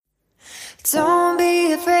Don't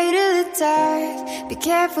be afraid of the dark. Be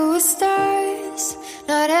careful with stars.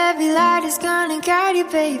 Not every light is gonna guide you,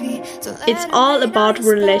 baby. It's all about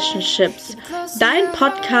relationships. Dein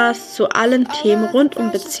Podcast zu allen Themen rund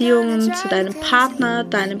um Beziehungen zu deinem Partner,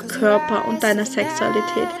 deinem Körper und deiner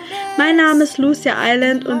Sexualität. Mein Name ist Lucia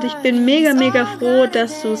Island und ich bin mega froh,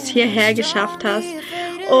 dass du es hierher geschafft hast.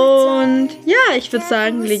 Und ja, ich würde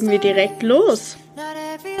sagen, legen wir direkt los.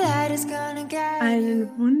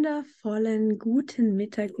 Einen wundervollen guten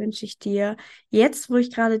Mittag wünsche ich dir. Jetzt, wo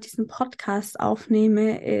ich gerade diesen Podcast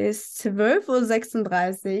aufnehme, ist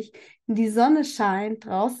 12:36 Uhr. Die Sonne scheint,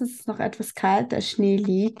 draußen ist es noch etwas kalt, der Schnee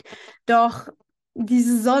liegt. Doch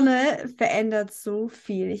diese Sonne verändert so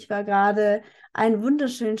viel. Ich war gerade einen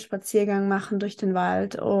wunderschönen Spaziergang machen durch den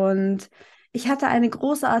Wald und ich hatte eine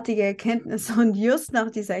großartige Erkenntnis und just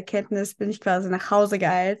nach dieser Erkenntnis bin ich quasi nach Hause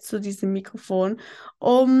geeilt zu diesem Mikrofon,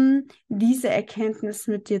 um diese Erkenntnis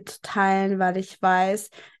mit dir zu teilen, weil ich weiß,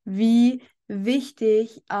 wie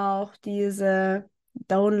wichtig auch diese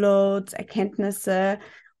Downloads, Erkenntnisse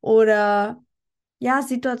oder ja,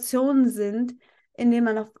 Situationen sind, in denen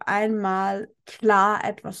man auf einmal klar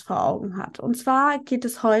etwas vor Augen hat. Und zwar geht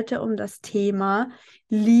es heute um das Thema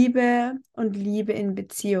Liebe und Liebe in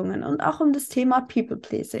Beziehungen und auch um das Thema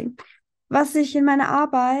People-Pleasing. Was ich in meiner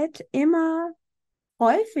Arbeit immer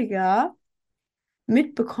häufiger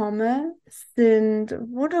mitbekomme, sind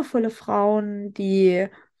wundervolle Frauen, die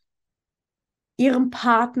ihrem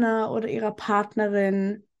Partner oder ihrer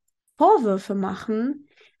Partnerin Vorwürfe machen,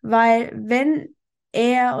 weil wenn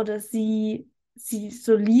er oder sie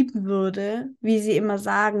so lieben würde, wie sie immer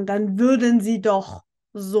sagen, dann würden sie doch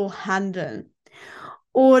so handeln.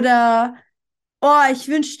 Oder, oh, ich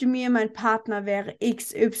wünschte mir, mein Partner wäre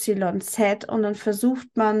XYZ und dann versucht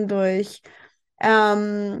man durch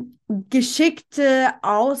geschickte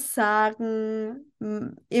Aussagen,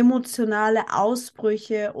 emotionale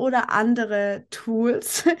Ausbrüche oder andere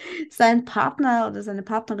Tools seinen Partner oder seine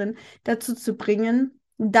Partnerin dazu zu bringen,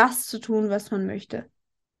 das zu tun, was man möchte.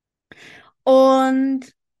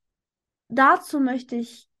 Und dazu möchte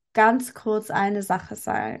ich ganz kurz eine Sache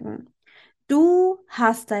sagen. Du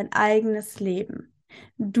hast dein eigenes Leben.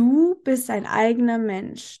 Du bist ein eigener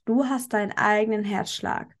Mensch. Du hast deinen eigenen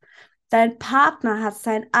Herzschlag. Dein Partner hat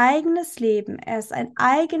sein eigenes Leben. Er ist ein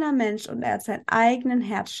eigener Mensch und er hat seinen eigenen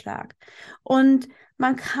Herzschlag. Und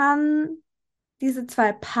man kann diese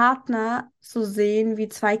zwei Partner so sehen wie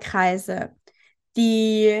zwei Kreise,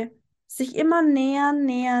 die sich immer näher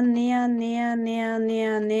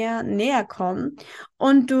kommen.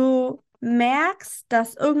 Und du merkst,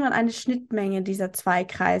 dass irgendwann eine Schnittmenge dieser zwei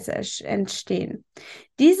Kreise entstehen.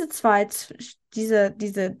 Diese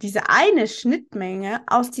eine Schnittmenge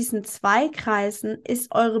aus diesen zwei Kreisen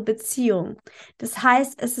ist eure Beziehung. Das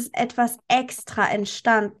heißt, es ist etwas extra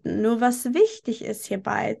entstanden. Nur was wichtig ist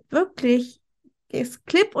hierbei, wirklich ist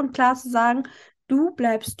klipp und klar zu sagen, du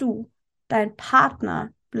bleibst du. Dein Partner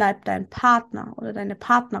bleibt dein Partner oder deine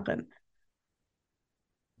Partnerin.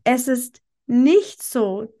 Es ist nicht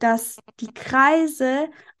so, dass die Kreise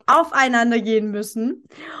aufeinander gehen müssen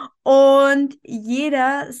und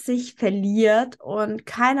jeder sich verliert und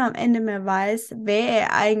keiner am Ende mehr weiß, wer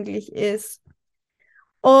er eigentlich ist.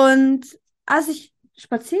 Und als ich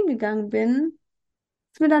spazieren gegangen bin,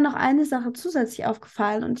 ist mir dann noch eine Sache zusätzlich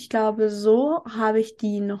aufgefallen und ich glaube, so habe ich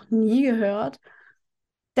die noch nie gehört,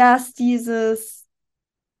 dass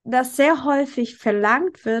das sehr häufig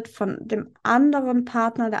verlangt wird von dem anderen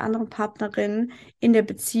Partner, der anderen Partnerin in der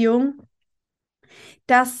Beziehung,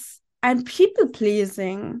 dass ein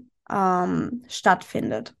People-Pleasing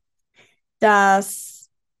stattfindet. Dass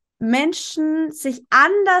Menschen sich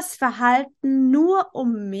anders verhalten, nur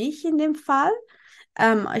um mich in dem Fall.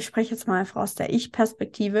 Ich spreche jetzt mal einfach aus der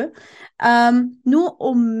Ich-Perspektive. Nur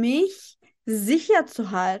um mich sicher zu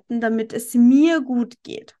halten, damit es mir gut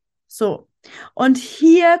geht. So. Und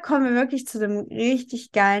hier kommen wir wirklich zu dem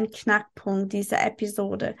richtig geilen Knackpunkt dieser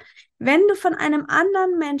Episode. Wenn du von einem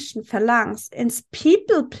anderen Menschen verlangst, ins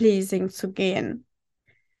People-Pleasing zu gehen,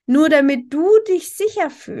 nur damit du dich sicher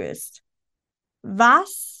fühlst,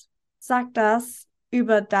 was sagt das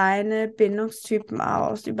über deine Bindungstypen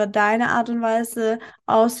aus, über deine Art und Weise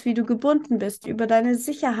aus, wie du gebunden bist, über deine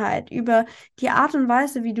Sicherheit, über die Art und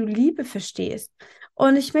Weise, wie du Liebe verstehst?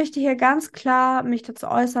 Und ich möchte hier ganz klar mich dazu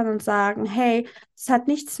äußern und sagen, hey, es hat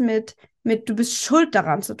nichts mit du bist schuld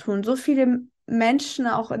daran zu tun. So viele Menschen,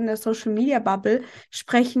 auch in der Social Media Bubble,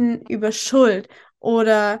 sprechen über Schuld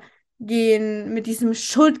oder gehen mit diesem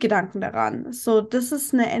Schuldgedanken daran. So, das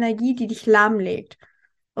ist eine Energie, die dich lahmlegt.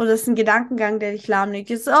 Oder das ist ein Gedankengang, der dich lahmlegt.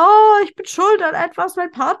 Jetzt, oh, ich bin schuld an etwas, mein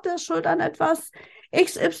Partner ist schuld an etwas.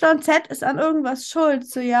 XYZ ist an irgendwas schuld.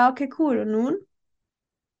 So, ja, okay, cool. Und nun?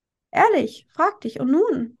 Ehrlich, frag dich. Und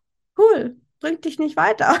nun? Cool. Bringt dich nicht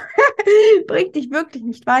weiter. Bringt dich wirklich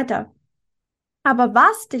nicht weiter. Aber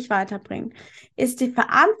was dich weiterbringt, ist die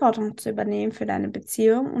Verantwortung zu übernehmen für deine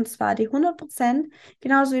Beziehung, und zwar die 100%,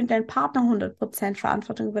 genauso wie dein Partner 100%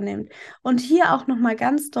 Verantwortung übernimmt. Und hier auch nochmal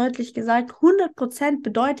ganz deutlich gesagt, 100%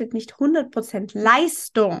 bedeutet nicht 100%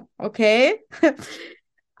 Leistung, okay?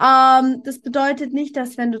 Das bedeutet nicht,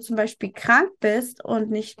 dass wenn du zum Beispiel krank bist und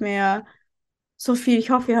nicht mehr so viel, ich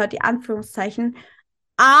hoffe, ihr hört die Anführungszeichen,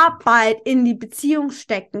 Arbeit in die Beziehung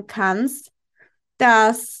stecken kannst,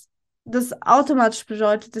 dass das automatisch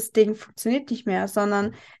bedeutet, das Ding funktioniert nicht mehr,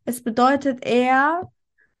 sondern es bedeutet eher,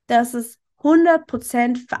 dass es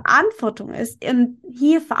 100% Verantwortung ist. Und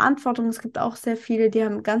hier Verantwortung, es gibt auch sehr viele, die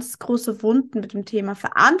haben ganz große Wunden mit dem Thema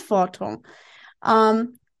Verantwortung.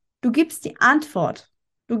 Ähm, Du gibst die Antwort.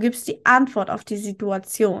 Du gibst die Antwort auf die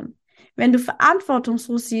Situation. Wenn du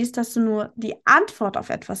verantwortungslos siehst, dass du nur die Antwort auf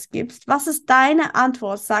etwas gibst, was ist deine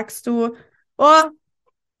Antwort? Sagst du, oh,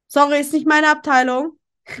 sorry, ist nicht meine Abteilung?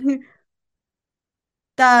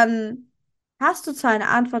 Dann hast du zwar eine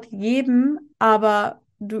Antwort gegeben, aber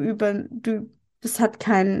das hat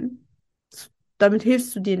keinen, damit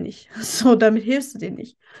hilfst du dir nicht. So, damit hilfst du dir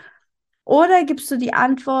nicht. Oder gibst du die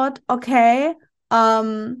Antwort, okay,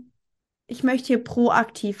 ich möchte hier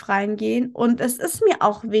proaktiv reingehen und es ist mir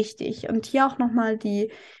auch wichtig und hier auch nochmal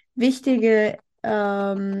die wichtige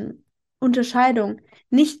Unterscheidung.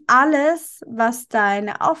 Nicht alles, was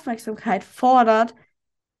deine Aufmerksamkeit fordert,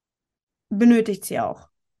 benötigt sie auch.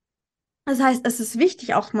 Das heißt, es ist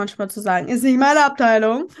wichtig auch manchmal zu sagen, ist nicht meine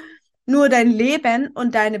Abteilung, nur dein Leben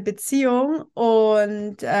und deine Beziehung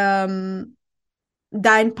und dein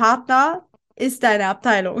Partner ist deine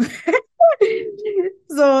Abteilung.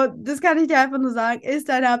 So, das kann ich dir einfach nur sagen, ist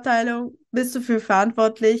deine Abteilung, bist du für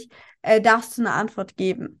verantwortlich, darfst du eine Antwort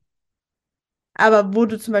geben. Aber wo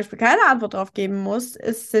du zum Beispiel keine Antwort drauf geben musst,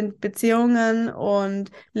 sind Beziehungen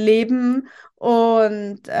und Leben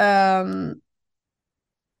und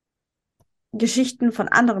Geschichten von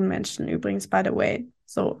anderen Menschen übrigens, by the way.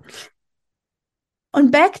 So.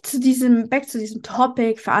 Und back zu diesem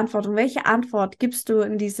Topic Verantwortung. Welche Antwort gibst du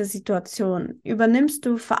in dieser Situation? Übernimmst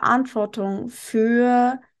du Verantwortung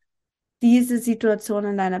für diese Situation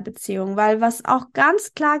in deiner Beziehung? Weil was auch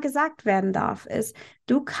ganz klar gesagt werden darf, ist,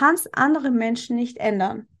 du kannst andere Menschen nicht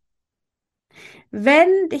ändern.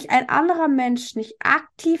 Wenn dich ein anderer Mensch nicht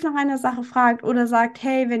aktiv nach einer Sache fragt oder sagt,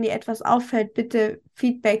 hey, wenn dir etwas auffällt, bitte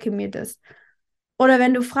feedbacke mir das. Oder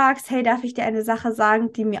wenn du fragst, hey, darf ich dir eine Sache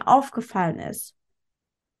sagen, die mir aufgefallen ist?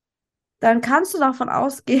 Dann kannst du davon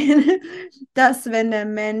ausgehen, dass wenn der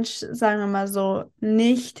Mensch, sagen wir mal so,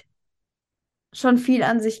 nicht schon viel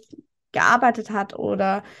an sich gearbeitet hat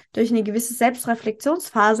oder durch eine gewisse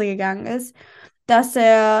Selbstreflexionsphase gegangen ist, dass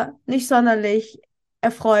er nicht sonderlich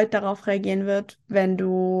erfreut darauf reagieren wird, wenn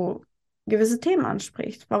du gewisse Themen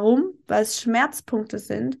ansprichst. Warum? Weil es Schmerzpunkte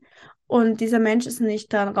sind und dieser Mensch ist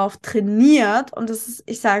nicht darauf trainiert, und das ist,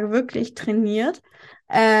 ich sage wirklich trainiert,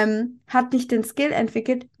 hat nicht den Skill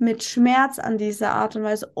entwickelt, mit Schmerz an diese Art und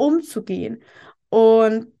Weise umzugehen.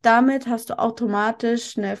 Und damit hast du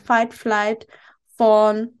automatisch eine Fight-Flight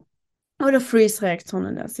von oder Freeze-Reaktion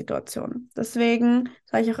in der Situation. Deswegen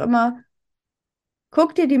sage ich auch immer,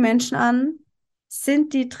 guck dir die Menschen an,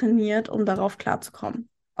 sind die trainiert, um darauf klarzukommen?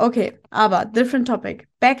 Okay, aber different topic.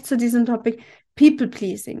 Back zu diesem Topic,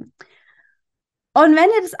 People-Pleasing. Und wenn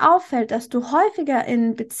dir das auffällt, dass du häufiger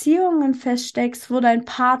in Beziehungen feststeckst, wo dein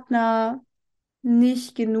Partner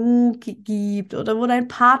nicht genug gibt oder wo dein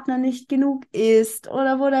Partner nicht genug ist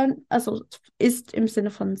oder also ist im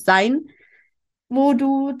Sinne von sein, wo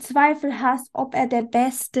du Zweifel hast, ob er der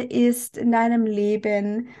Beste ist in deinem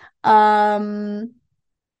Leben, und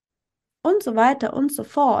so weiter und so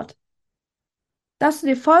fort, dass du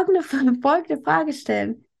dir folgende Frage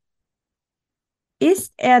stellen.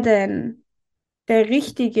 Ist er denn der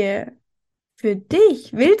Richtige für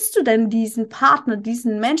dich? Willst du denn diesen Partner,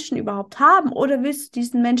 diesen Menschen überhaupt haben? Oder willst du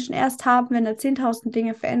diesen Menschen erst haben, wenn er 10.000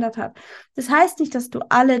 Dinge verändert hat? Das heißt nicht, dass du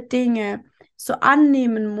alle Dinge so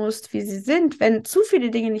annehmen musst, wie sie sind. Wenn zu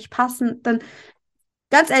viele Dinge nicht passen, dann,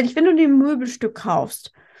 ganz ehrlich, wenn du dir ein Möbelstück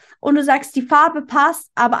kaufst und du sagst, die Farbe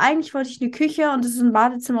passt, aber eigentlich wollte ich eine Küche und es ist ein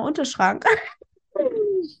Badezimmer-Unterschrank,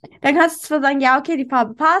 dann kannst du zwar sagen, ja, okay, die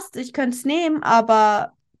Farbe passt, ich könnte es nehmen,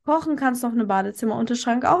 aber kochen kannst du auf einem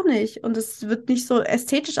Badezimmer-Unterschrank auch nicht. Und es wird nicht so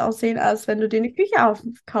ästhetisch aussehen, als wenn du dir eine Küche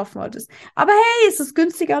kaufen wolltest. Aber hey, es ist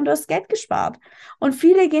günstiger und du hast Geld gespart. Und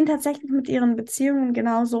viele gehen tatsächlich mit ihren Beziehungen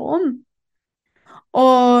genauso um.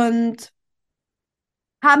 Und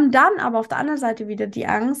haben dann aber auf der anderen Seite wieder die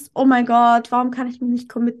Angst, oh mein Gott, warum kann ich mich nicht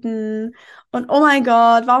committen? Und oh mein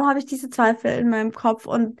Gott, warum habe ich diese Zweifel in meinem Kopf?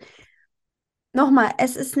 Und nochmal,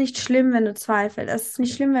 es ist nicht schlimm, wenn du zweifelst. Es ist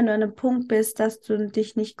nicht schlimm, wenn du an einem Punkt bist, dass du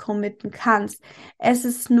dich nicht committen kannst. Es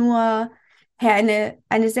ist nur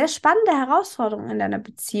eine sehr spannende Herausforderung in deiner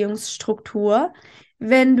Beziehungsstruktur,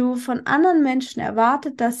 wenn du von anderen Menschen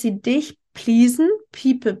erwartet, dass sie dich pleasen,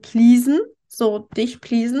 people pleasen, so dich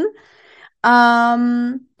pleasen.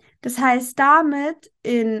 Das heißt, damit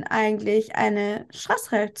in eigentlich eine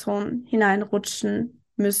Stressreaktion hineinrutschen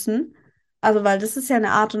müssen. Also, weil das ist ja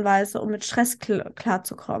eine Art und Weise, um mit Stress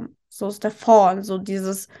klarzukommen. So ist der Vorn, so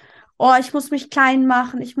dieses, oh, ich muss mich klein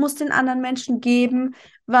machen, ich muss den anderen Menschen geben,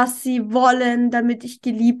 was sie wollen, damit ich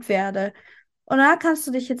geliebt werde. Und da kannst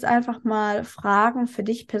du dich jetzt einfach mal fragen, für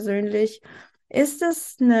dich persönlich, ist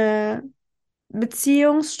es eine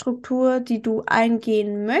Beziehungsstruktur, die du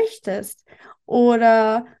eingehen möchtest?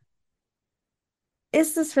 Oder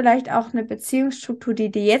ist es vielleicht auch eine Beziehungsstruktur, die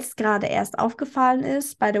dir jetzt gerade erst aufgefallen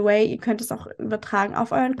ist? By the way, ihr könnt es auch übertragen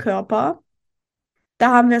auf euren Körper.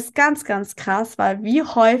 Da haben wir es ganz, ganz krass, weil wie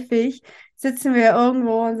häufig sitzen wir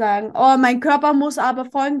irgendwo und sagen, oh, mein Körper muss aber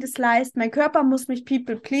Folgendes leisten. Mein Körper muss mich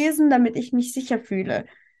people pleasen, damit ich mich sicher fühle.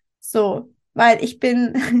 So, weil ich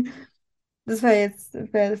bin, das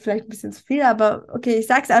wäre vielleicht ein bisschen zu viel, aber okay, ich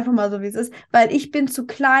sag's einfach mal so, wie es ist, weil ich bin zu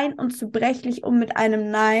klein und zu brechlich, um mit einem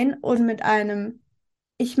Nein und mit einem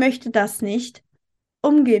Ich möchte das nicht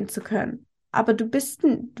umgehen zu können. Aber du bist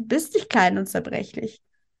nicht klein und zerbrechlich.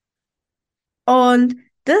 Und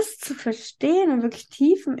das zu verstehen und wirklich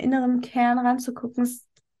tief im inneren Kern ranzugucken, das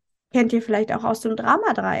kennt ihr vielleicht auch aus dem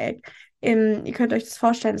Dramadreieck. Ihr könnt euch das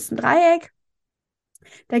vorstellen, es ist ein Dreieck.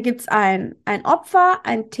 Da gibt es ein Opfer,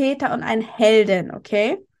 einen Täter und einen Helden,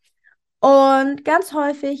 okay? Und ganz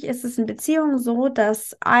häufig ist es in Beziehungen so,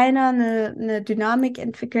 dass einer eine Dynamik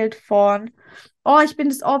entwickelt von, oh, ich bin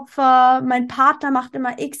das Opfer, mein Partner macht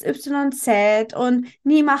immer X, Y, Z und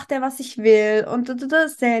nie macht er, was ich will. Und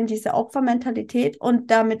das ist ja in diese Opfermentalität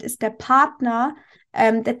und damit ist der Partner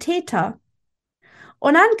der Täter.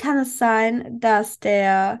 Und dann kann es sein, dass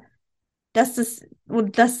es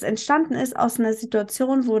entstanden ist aus einer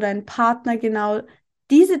Situation, wo dein Partner genau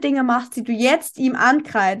diese Dinge macht, die du jetzt ihm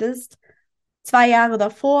ankreidest 2 Jahre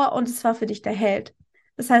davor und es war für dich der Held.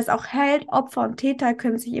 Das heißt, auch Held, Opfer und Täter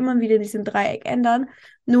können sich immer wieder in diesem Dreieck ändern.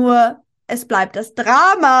 Nur es bleibt das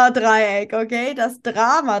Drama-Dreieck, okay? Das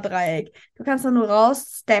Drama-Dreieck. Du kannst da nur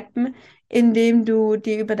raussteppen, indem du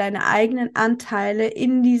dir über deine eigenen Anteile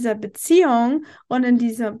in dieser Beziehung und in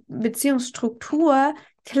dieser Beziehungsstruktur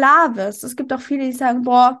klar wirst. Es gibt auch viele, die sagen,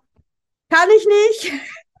 boah, kann ich nicht.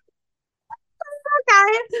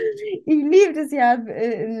 Ich liebe das ja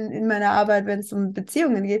in meiner Arbeit, wenn es um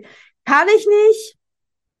Beziehungen geht. Kann ich nicht,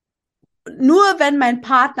 nur wenn mein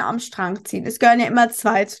Partner am Strang zieht. Es gehören ja immer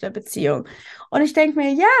zwei zu der Beziehung. Und ich denke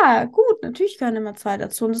mir, ja, gut, natürlich gehören immer zwei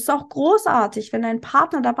dazu. Und es ist auch großartig, wenn dein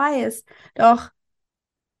Partner dabei ist. Doch,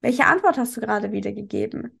 welche Antwort hast du gerade wieder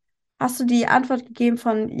gegeben? Hast du die Antwort gegeben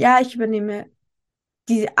von, ja, ich übernehme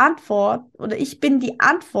die Antwort oder ich bin die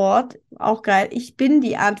Antwort, auch geil, ich bin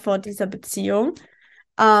die Antwort dieser Beziehung.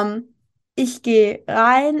 Ähm, Ich gehe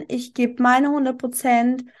rein, ich gebe meine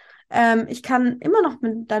 100%. Ich kann immer noch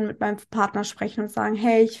dann mit meinem Partner sprechen und sagen,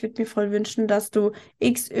 hey, ich würde mir voll wünschen, dass du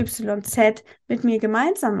X, Y, Z mit mir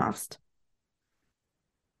gemeinsam machst.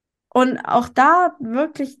 Und auch da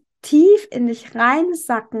wirklich tief in dich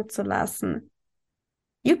reinsacken zu lassen.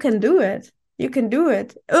 You can do it. You can do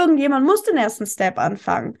it. Irgendjemand muss den ersten Step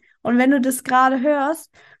anfangen. Und wenn du das gerade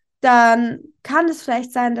hörst, dann kann es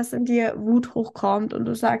vielleicht sein, dass in dir Wut hochkommt und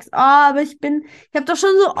du sagst, ah, aber ich habe doch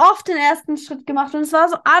schon so oft den ersten Schritt gemacht und es war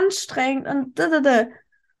so anstrengend und da, da, da.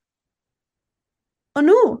 Und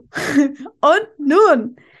nu. Und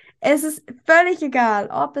nun. Es ist völlig egal,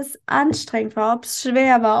 ob es anstrengend war, ob es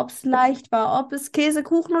schwer war, ob es leicht war, ob es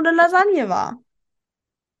Käsekuchen oder Lasagne war.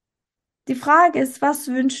 Die Frage ist, was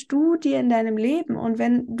wünschst du dir in deinem Leben? Und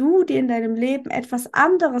wenn du dir in deinem Leben etwas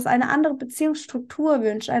anderes, eine andere Beziehungsstruktur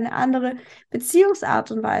wünschst, eine andere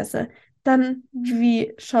Beziehungsart und Weise, dann,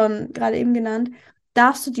 wie schon gerade eben genannt,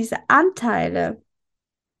 darfst du diese Anteile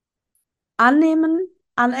annehmen,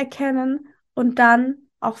 anerkennen und dann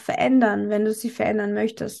auch verändern, wenn du sie verändern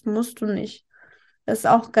möchtest. Musst du nicht. Das ist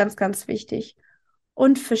auch ganz, ganz wichtig.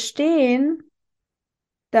 Und verstehen,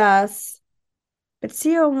 dass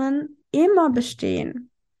Beziehungen immer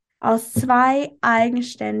bestehen aus zwei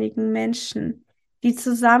eigenständigen Menschen, die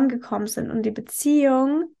zusammengekommen sind. Und die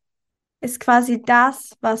Beziehung ist quasi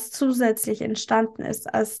das, was zusätzlich entstanden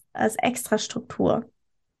ist als Extrastruktur.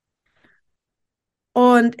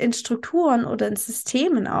 Und in Strukturen oder in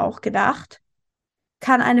Systemen auch gedacht,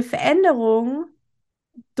 kann eine Veränderung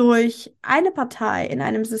durch eine Partei in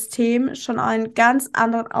einem System schon einen ganz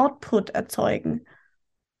anderen Output erzeugen.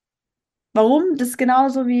 Warum? Das ist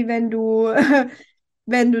genauso wie wenn du,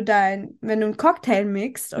 wenn du einen Cocktail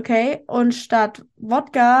mixt, okay, und statt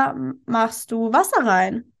Wodka machst du Wasser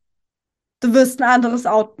rein. Du wirst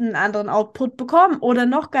einen anderen Output bekommen. Oder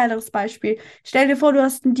noch geileres Beispiel. Stell dir vor, du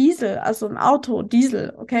hast einen Diesel, also ein Auto,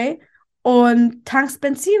 Diesel, okay, und tankst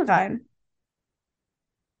Benzin rein.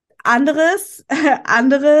 Andere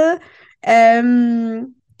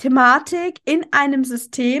Thematik in einem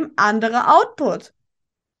System, anderer Output.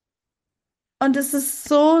 Und es ist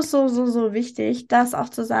so, so, so, so wichtig, das auch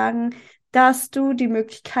zu sagen, dass du die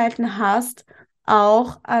Möglichkeiten hast,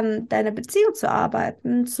 auch an deiner Beziehung zu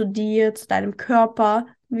arbeiten, zu dir, zu deinem Körper.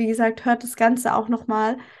 Wie gesagt, hört das Ganze auch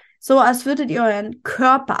nochmal so, als würdet ihr euren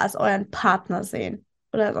Körper als euren Partner sehen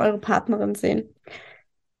oder als eure Partnerin sehen.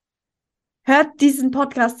 Hört diesen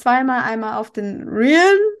Podcast zweimal, einmal auf den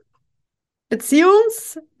realen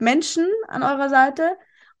Beziehungsmenschen an eurer Seite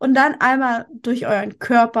und dann einmal durch euren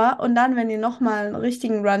Körper und dann, wenn ihr nochmal einen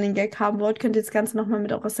richtigen Running Gag haben wollt, könnt ihr das Ganze nochmal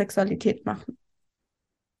mit eurer Sexualität machen.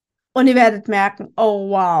 Und ihr werdet merken, oh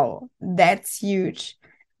wow, that's huge.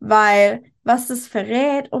 Weil was das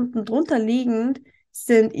verrät, unten drunter liegend,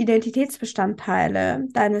 sind Identitätsbestandteile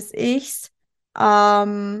deines Ichs,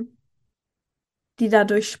 ähm, die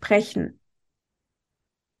dadurch sprechen.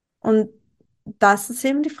 Und das ist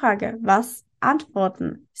eben die Frage, was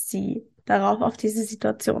antworten Sie darauf, auf diese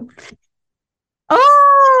Situation? Oh,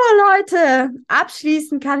 Leute,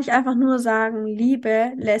 abschließend kann ich einfach nur sagen,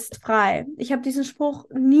 Liebe lässt frei. Ich habe diesen Spruch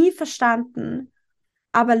nie verstanden,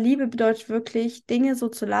 aber Liebe bedeutet wirklich, Dinge so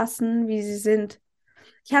zu lassen, wie sie sind.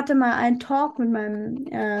 Ich hatte mal einen Talk mit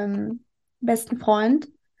meinem besten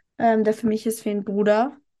Freund, der für mich ist wie ein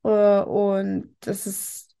Bruder. Und das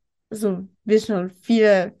ist so, wir sind schon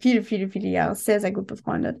viele Jahre sehr, sehr gut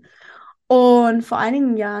befreundet. Und vor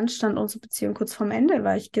einigen Jahren stand unsere Beziehung kurz vorm Ende,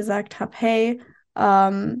 weil ich gesagt habe, hey,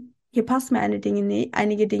 hier passen mir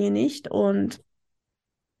einige Dinge nicht und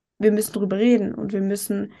wir müssen drüber reden und wir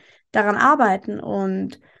müssen daran arbeiten.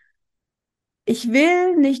 Und ich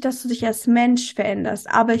will nicht, dass du dich als Mensch veränderst,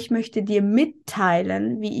 aber ich möchte dir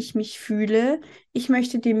mitteilen, wie ich mich fühle. Ich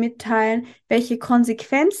möchte dir mitteilen, welche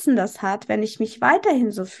Konsequenzen das hat, wenn ich mich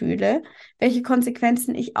weiterhin so fühle, welche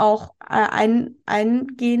Konsequenzen ich auch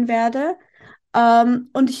eingehen werde.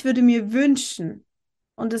 Und ich würde mir wünschen,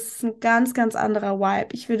 und das ist ein ganz, ganz anderer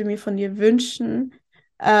Vibe, ich würde mir von dir wünschen,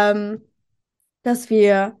 ähm, dass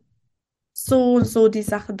wir so und so die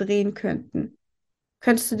Sache drehen könnten.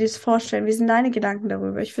 Könntest du dir das vorstellen? Wie sind deine Gedanken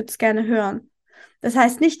darüber? Ich würde es gerne hören. Das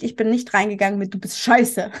heißt nicht, ich bin nicht reingegangen mit, du bist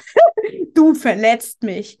scheiße, du verletzt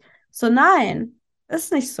mich. So, nein,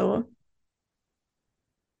 ist nicht so.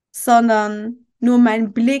 Sondern nur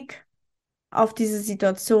mein Blick auf diese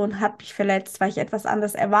Situation hat mich verletzt, weil ich etwas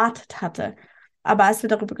anderes erwartet hatte. Aber als wir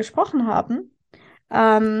darüber gesprochen haben,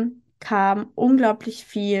 kam unglaublich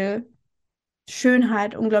viel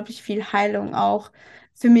Schönheit, unglaublich viel Heilung auch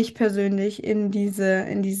für mich persönlich in diese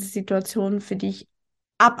Situation, für die ich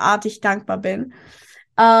abartig dankbar bin.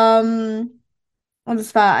 Ähm, und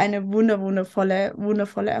es war eine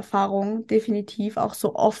wundervolle Erfahrung, definitiv auch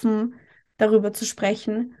so offen darüber zu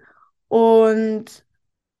sprechen. Und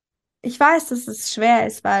ich weiß, dass es schwer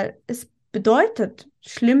ist, weil es bedeutet,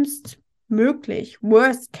 schlimmst möglich,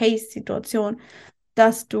 Worst-Case-Situation,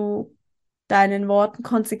 dass du deinen Worten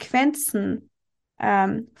Konsequenzen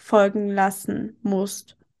folgen lassen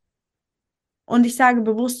musst. Und ich sage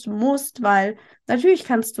bewusst musst, weil natürlich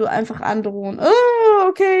kannst du einfach androhen, oh,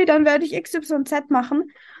 okay, dann werde ich X, Y, Z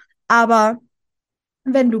machen. Aber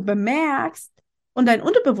wenn du bemerkst und dein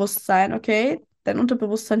Unterbewusstsein, okay, dein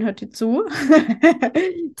Unterbewusstsein hört dir zu,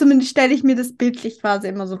 zumindest stelle ich mir das bildlich quasi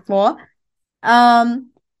immer so vor,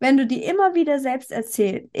 wenn du dir immer wieder selbst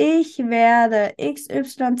erzählst, ich werde X,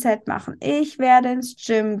 Y, Z machen, ich werde ins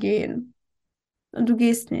Gym gehen und du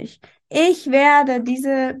gehst nicht. Ich werde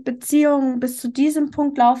diese Beziehung bis zu diesem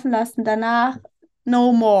Punkt laufen lassen, danach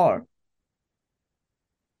no more.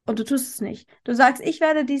 Und du tust es nicht. Du sagst, ich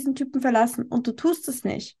werde diesen Typen verlassen und du tust es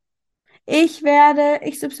nicht. Ich werde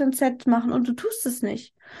XYZ machen und du tust es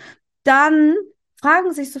nicht. Dann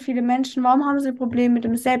fragen sich so viele Menschen, warum haben sie Probleme mit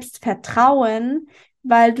dem Selbstvertrauen,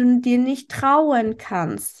 weil du dir nicht trauen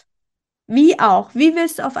kannst. Wie auch? Wie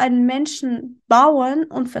willst du auf einen Menschen bauen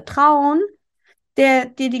und vertrauen, der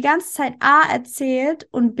dir die ganze Zeit A erzählt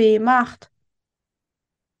und B macht?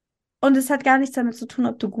 Und es hat gar nichts damit zu tun,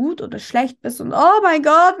 ob du gut oder schlecht bist und oh mein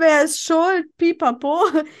Gott, wer ist schuld? Pipapo.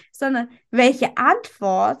 Sondern welche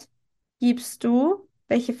Antwort gibst du,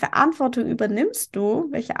 welche Verantwortung übernimmst du,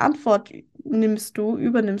 welche Antwort übernimmst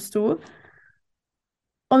du,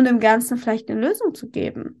 um dem Ganzen vielleicht eine Lösung zu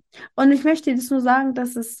geben. Und ich möchte jetzt nur sagen,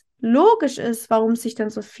 dass es logisch ist, warum sich dann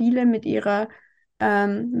so viele mit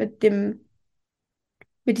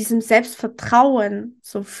mit diesem Selbstvertrauen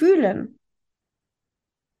so fühlen,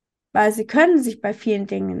 weil sie können sich bei vielen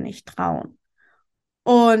Dingen nicht trauen.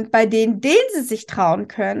 Und bei denen sie sich trauen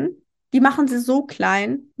können, die machen sie so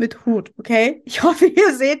klein mit Hut, okay? Ich hoffe,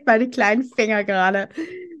 ihr seht meine kleinen Finger gerade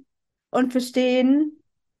und verstehen,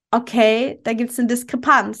 okay, da gibt es eine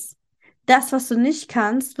Diskrepanz. Das, was du nicht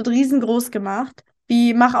kannst, wird riesengroß gemacht.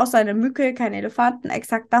 Wie mach aus einer Mücke keinen Elefanten.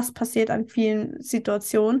 Exakt das passiert an vielen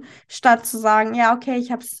Situationen. Statt zu sagen, ja, okay,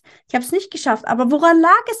 ich hab's nicht geschafft. Aber woran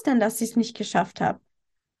lag es denn, dass ich es nicht geschafft habe?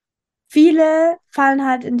 Viele fallen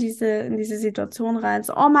halt in diese Situation rein.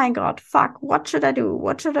 So, oh mein Gott, fuck, what should I do?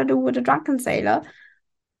 What should I do with a drunken sailor?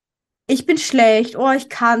 Ich bin schlecht, oh, ich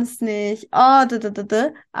kann's nicht, oh,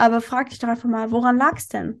 da. Aber frag dich doch einfach mal, woran lag's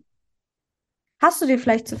denn? Hast du dir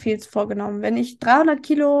vielleicht zu viel vorgenommen? Wenn ich 300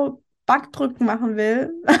 Kilo Bankdrücken machen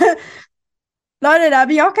will, Leute, da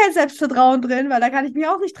habe ich auch kein Selbstvertrauen drin, weil da kann ich mich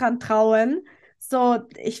auch nicht dran trauen. So,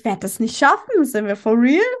 ich werde das nicht schaffen, sind wir for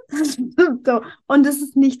real? So, und es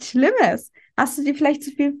ist nichts Schlimmes. Hast du dir vielleicht zu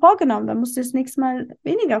viel vorgenommen, dann musst du das nächste Mal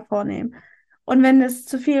weniger vornehmen. Und wenn es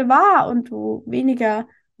zu viel war und du weniger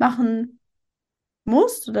machen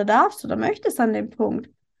musst oder darfst oder möchtest an dem Punkt,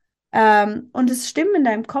 und es Stimmen in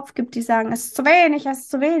deinem Kopf gibt, die sagen, es ist zu wenig, es ist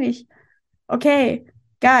zu wenig. Okay,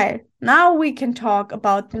 geil. Now we can talk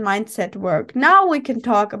about mindset work. Now we can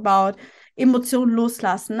talk about Emotionen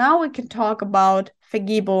loslassen. Now we can talk about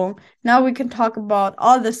Vergebung. Now we can talk about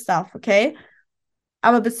all this stuff, okay?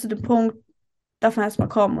 Aber bis zu dem Punkt darf man erstmal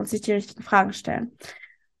kommen und sich die richtigen Fragen stellen.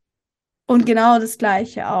 Und genau das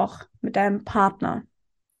Gleiche auch mit deinem Partner,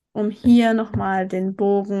 um hier nochmal den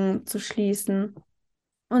Bogen zu schließen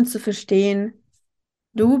und zu verstehen,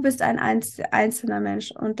 du bist ein einzelner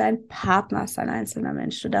Mensch und dein Partner ist ein einzelner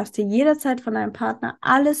Mensch. Du darfst dir jederzeit von deinem Partner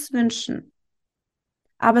alles wünschen.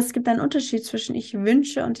 Aber es gibt einen Unterschied zwischen ich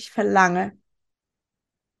wünsche und ich verlange.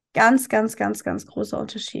 Ganz, ganz, ganz, ganz großer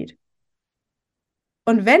Unterschied.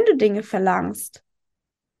 Und wenn du Dinge verlangst,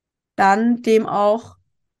 dann dem auch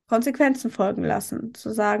Konsequenzen folgen lassen.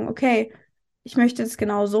 Zu sagen, okay, ich möchte es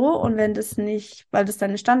genau so und wenn das nicht, weil das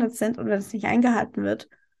deine Standards sind und wenn es nicht eingehalten wird,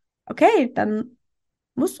 okay, dann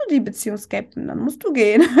musst du die Beziehung skippen, dann musst du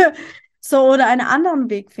gehen. So, oder einen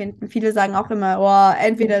anderen Weg finden. Viele sagen auch immer, oh,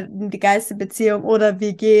 entweder die geilste Beziehung oder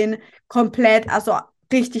wir gehen komplett, also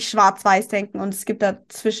richtig schwarz-weiß denken. Und es gibt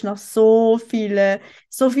dazwischen noch so viele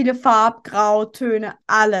Farbgrautöne,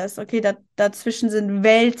 alles. Okay, dazwischen sind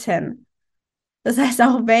Welten. Das heißt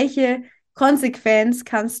auch, welche Konsequenz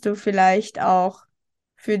kannst du vielleicht auch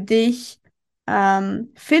für dich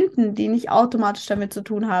finden, die nicht automatisch damit zu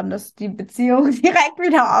tun haben, dass du die Beziehung direkt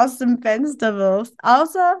wieder aus dem Fenster wirfst.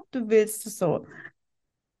 Außer du willst es so.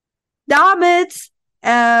 Damit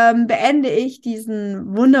beende ich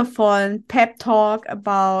diesen wundervollen Pep-Talk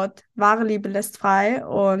about wahre Liebe lässt frei.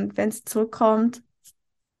 Und wenn sie zurückkommt,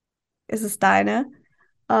 ist es deine.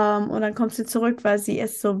 Und dann kommt sie zurück, weil sie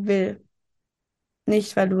es so will.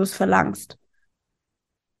 Nicht, weil du es verlangst.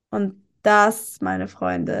 Und das, meine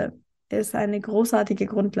Freunde, ist eine großartige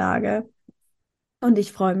Grundlage. Und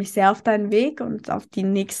ich freue mich sehr auf deinen Weg und auf die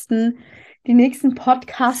nächsten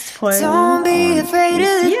Podcast-Folgen. Don't be Und afraid of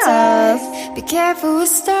the dark. Be careful with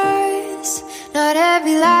stars. Not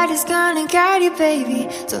every light is gonna guide you, baby.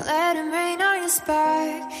 Don't let them rain on your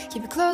spark. Keep it close.